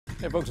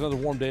Hey folks, another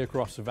warm day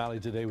across the valley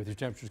today with your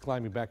temperatures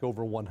climbing back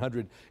over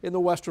 100 in the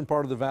western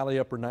part of the valley,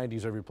 upper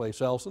 90s every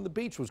place else. And the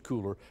beach was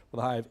cooler with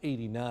a high of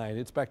 89.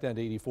 It's back down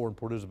to 84 in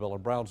Port Isabel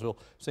and Brownsville.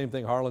 Same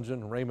thing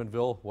Harlingen,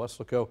 Raymondville,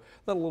 Weslaco.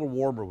 Then a little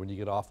warmer when you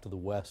get off to the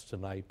west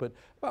tonight, but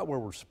about where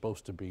we're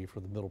supposed to be for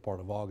the middle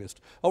part of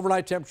August.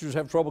 Overnight temperatures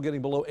have trouble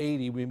getting below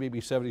 80. We may be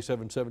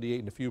 77,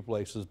 78 in a few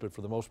places, but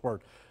for the most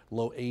part,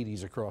 low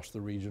 80s across the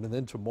region. And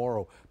then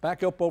tomorrow,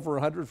 back up over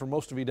 100 for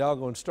most of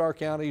Hidalgo and Starr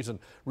counties and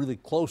really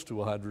close to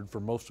 100 for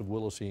most of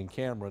Willacy and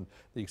Cameron,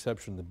 the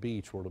exception of the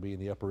beach where it'll be in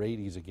the upper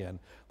 80s again.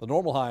 The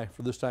normal high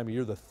for this time of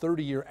year, the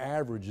 30-year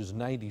average is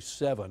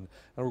 97,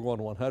 and we're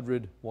going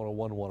 100,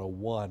 101,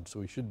 101, so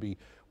we should be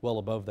well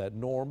above that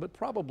norm, but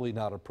probably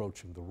not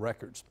approaching the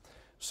records.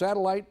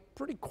 Satellite,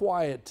 pretty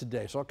quiet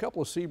today. So a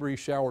couple of sea breeze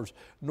showers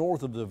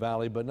north of the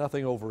valley, but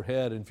nothing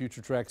overhead. And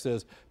Future Track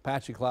says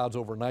patchy clouds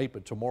overnight,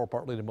 but tomorrow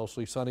partly to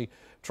mostly sunny.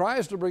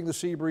 Tries to bring the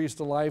sea breeze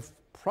to life.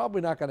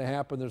 Probably not going to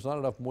happen. There's not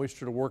enough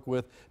moisture to work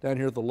with. Down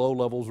here at the low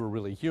levels, we're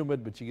really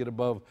humid, but you get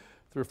above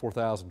 3,000 or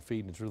 4,000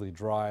 feet and it's really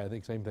dry. I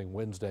think same thing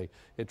Wednesday.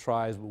 It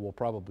tries, but will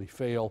probably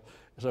fail.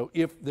 So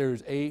if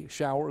there's a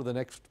shower the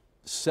next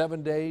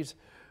 7 days,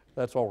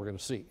 that's all we're going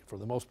to see. For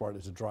the most part,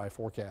 it's a dry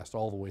forecast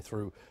all the way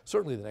through,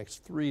 certainly the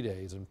next 3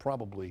 days and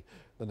probably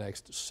the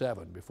next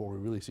 7 before we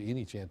really see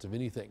any chance of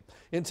anything.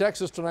 In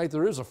Texas tonight,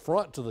 there is a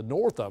front to the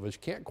north of us.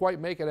 Can't quite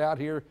make it out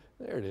here.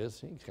 There it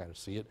is. You can kind of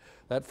see it.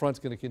 That front's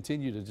going to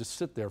continue to just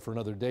sit there for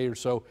another day or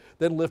so,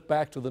 then lift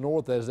back to the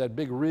north as that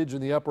big ridge in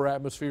the upper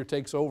atmosphere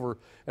takes over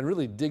and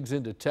really digs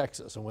into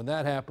Texas. And when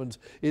that happens,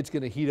 it's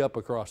going to heat up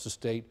across the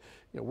state.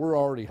 You know, we're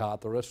already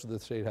hot. The rest of the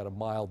state had a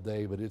mild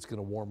day, but it's going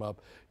to warm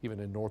up even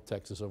in North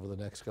Texas over the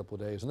next couple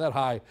of days. And that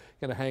high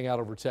going to hang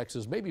out over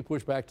Texas, maybe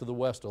push back to the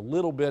west a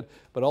little bit,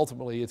 but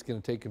ultimately it's going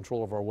to take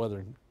control of our weather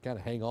and kind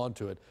of hang on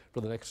to it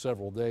for the next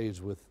several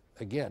days with,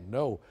 again,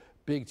 no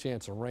big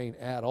chance of rain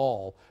at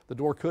all. The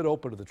door could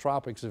open to the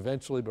tropics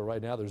eventually, but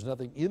right now there's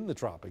nothing in the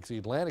tropics. The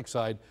Atlantic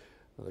side,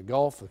 the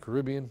Gulf, the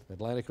Caribbean,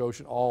 Atlantic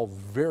Ocean, all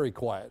very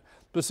quiet.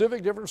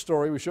 Pacific, different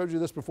story. We showed you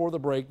this before the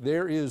break.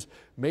 There is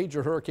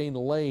major Hurricane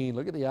Lane.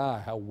 Look at the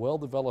eye, how well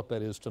developed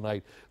that is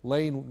tonight.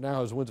 Lane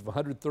now has winds of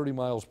 130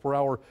 miles per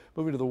hour,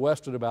 moving to the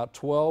west at about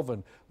 12.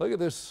 And look at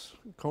this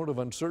cone of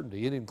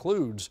uncertainty. It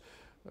includes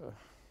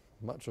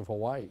much of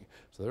Hawaii.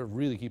 So they're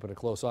really keeping a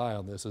close eye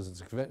on this as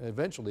it's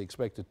eventually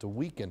expected to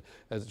weaken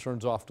as it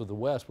turns off to the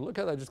west. But look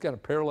how that just kind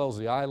of parallels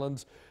the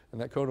islands, and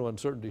that cone of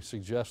uncertainty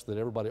suggests that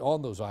everybody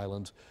on those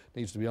islands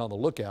needs to be on the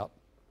lookout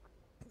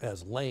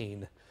as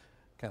Lane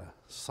kind of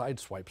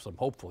sideswipes them.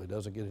 Hopefully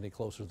doesn't get any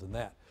closer than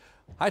that.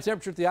 High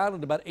temperature at the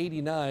island about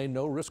 89.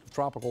 No risk of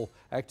tropical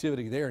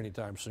activity there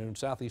anytime soon.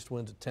 Southeast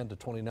winds at 10 to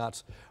 20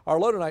 knots. Our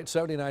low tonight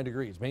 79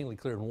 degrees, mainly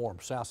clear and warm.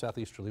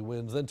 South-southeasterly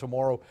winds. Then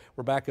tomorrow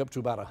we're back up to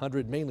about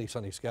 100, mainly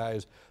sunny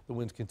skies. The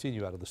winds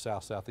continue out of the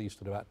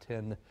south-southeast at about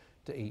 10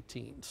 to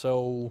 18.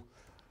 So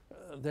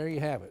there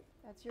you have it.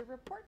 That's your report.